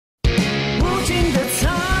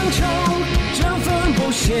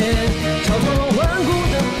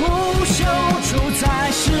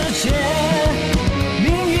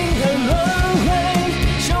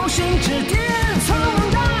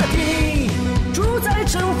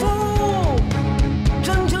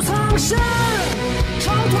生，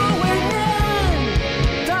超脱位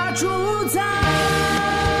面，大主宰。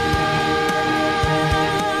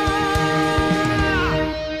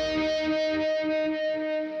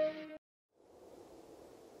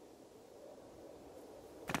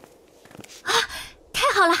啊，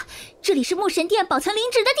太好了！这里是牧神殿保存灵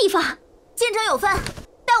芝的地方。见者有份，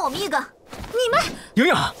带我们一个。你们，莹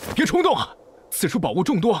莹，别冲动啊！此处宝物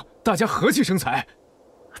众多，大家和气生财。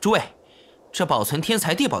诸位，这保存天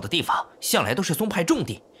才地宝的地方向来都是宗派重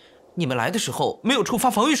地，你们来的时候没有触发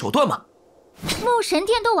防御手段吗？牧神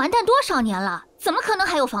殿都完蛋多少年了，怎么可能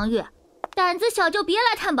还有防御？胆子小就别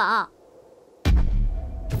来探宝。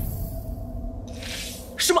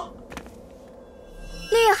什么？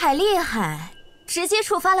厉害厉害，直接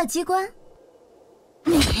触发了机关。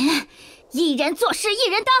一人做事一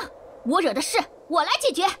人当，我惹的事我来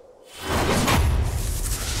解决。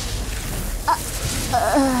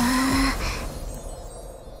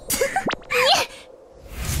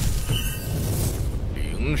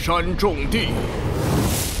灵山重地，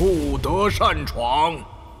不得擅闯。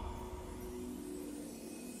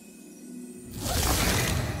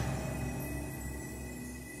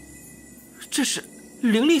这是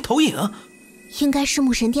灵力投影，应该是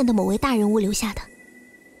牧神殿的某位大人物留下的。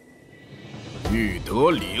欲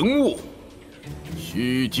得灵物，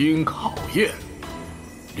须经考验。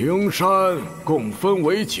灵山共分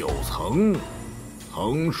为9层，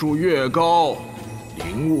层数越高，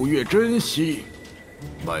灵物越珍惜。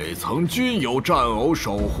每层均有战偶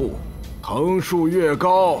守护，层数越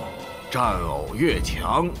高，战偶越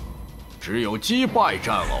强。只有击败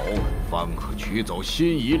战偶，方可取走心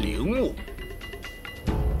仪灵物。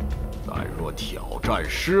但若挑战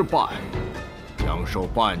失败，将受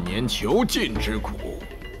半年囚禁之苦。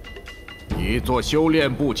你做修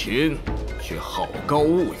炼不勤，却好高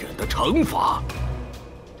骛远的惩罚。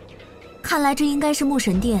看来这应该是牧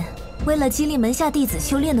神殿为了激励门下弟子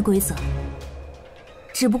修炼的规则。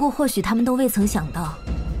只不过或许他们都未曾想到，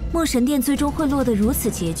牧神殿最终会落得如此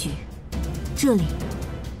结局。这里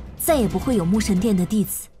再也不会有牧神殿的弟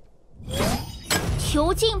子。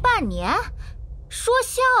囚禁半年？说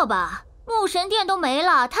笑吧，牧神殿都没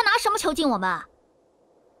了，他拿什么囚禁我们？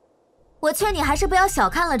我劝你还是不要小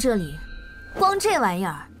看了这里，光这玩意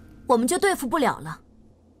儿我们就对付不了了。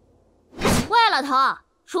喂，老头，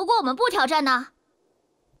如果我们不挑战呢？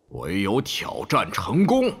唯有挑战成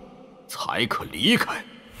功，才可离开。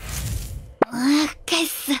该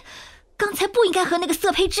死，刚才不应该和那个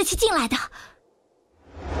色胚志气进来的。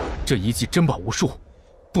这一季珍宝无数，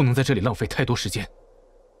不能在这里浪费太多时间。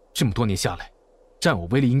这么多年下来，战偶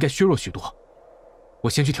威力应该削弱许多。我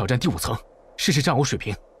先去挑战第5层，试试战偶水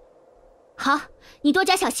平。好，你多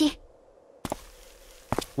加小心。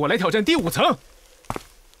我来挑战第5层。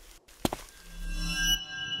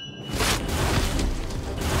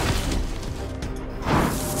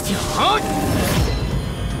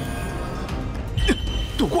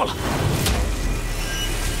躲过了。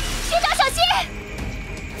学长小心！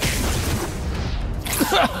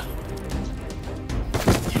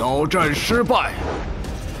挑战失败，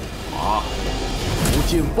罚囚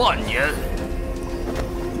禁半年。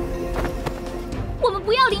我们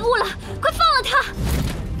不要灵物了，快放了他！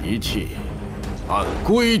一切按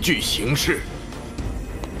规矩行事。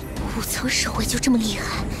 5层守卫就这么厉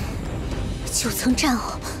害，9层战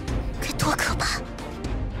偶该多可怕！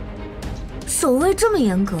守卫这么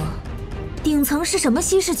严格，顶层是什么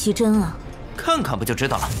稀世奇珍啊？看看不就知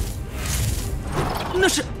道了。那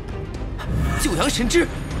是九阳神枝，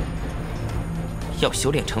要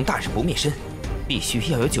修炼成大日不灭身，必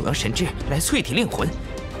须要有九阳神枝来淬体炼魂。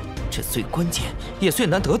这最关键也最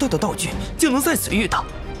难得到的道具，竟能在此遇到。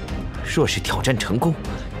若是挑战成功，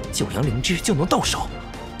九阳灵芝就能到手。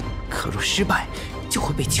 可若失败，就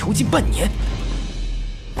会被囚禁半年。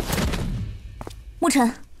牧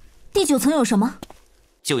尘，第9层有什么？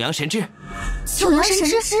九阳神枝。九阳神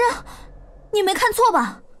枝，你没看错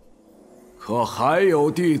吧？可还有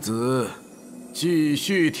弟子继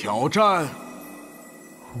续挑战？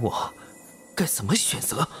我该怎么选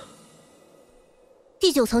择？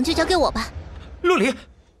第9层就交给我吧。洛离，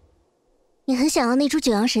你很想要那株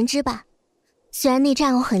九阳神枝吧？虽然那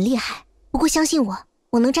战偶很厉害，不过相信我。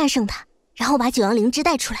 我能战胜他，然后把九阳灵芝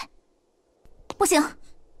带出来。不行，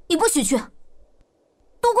你不许去！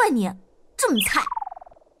都怪你这么菜。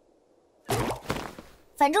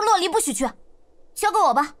反正洛离不许去，交给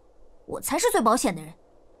我吧，我才是最保险的人。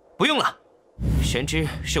不用了，神枝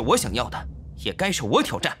是我想要的，也该是我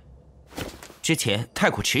挑战。之前太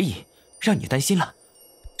过迟疑，让你担心了。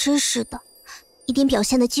真是的，一点表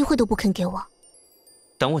现的机会都不肯给我。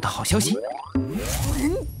等我的好消息。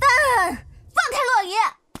混蛋！ 放开洛离！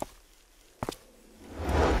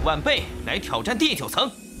喂，晚辈来挑战第9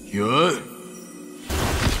层。允。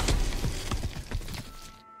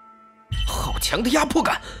好强的压迫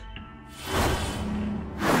感！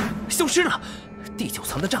消失了，第9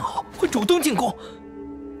层的战偶会主动进攻。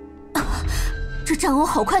这战偶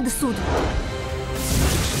好快的速度！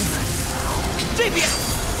这边。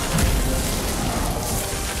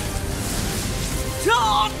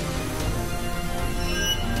啊！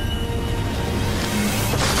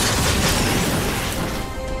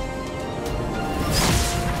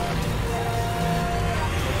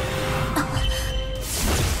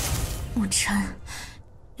沐尘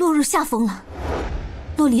落入下风了。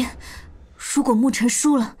洛琳，如果沐尘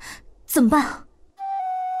输了，怎么办？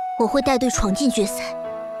我会带队闯进决赛，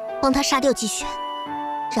帮他杀掉季璇，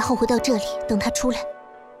然后回到这里等他出来。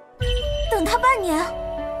等他半年？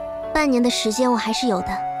半年的时间我还是有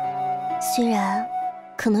的，虽然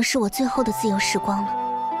可能是我最后的自由时光了。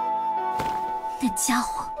那家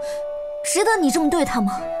伙，值得你这么对他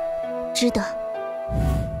吗？值得。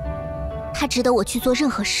他值得我去做任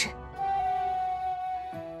何事。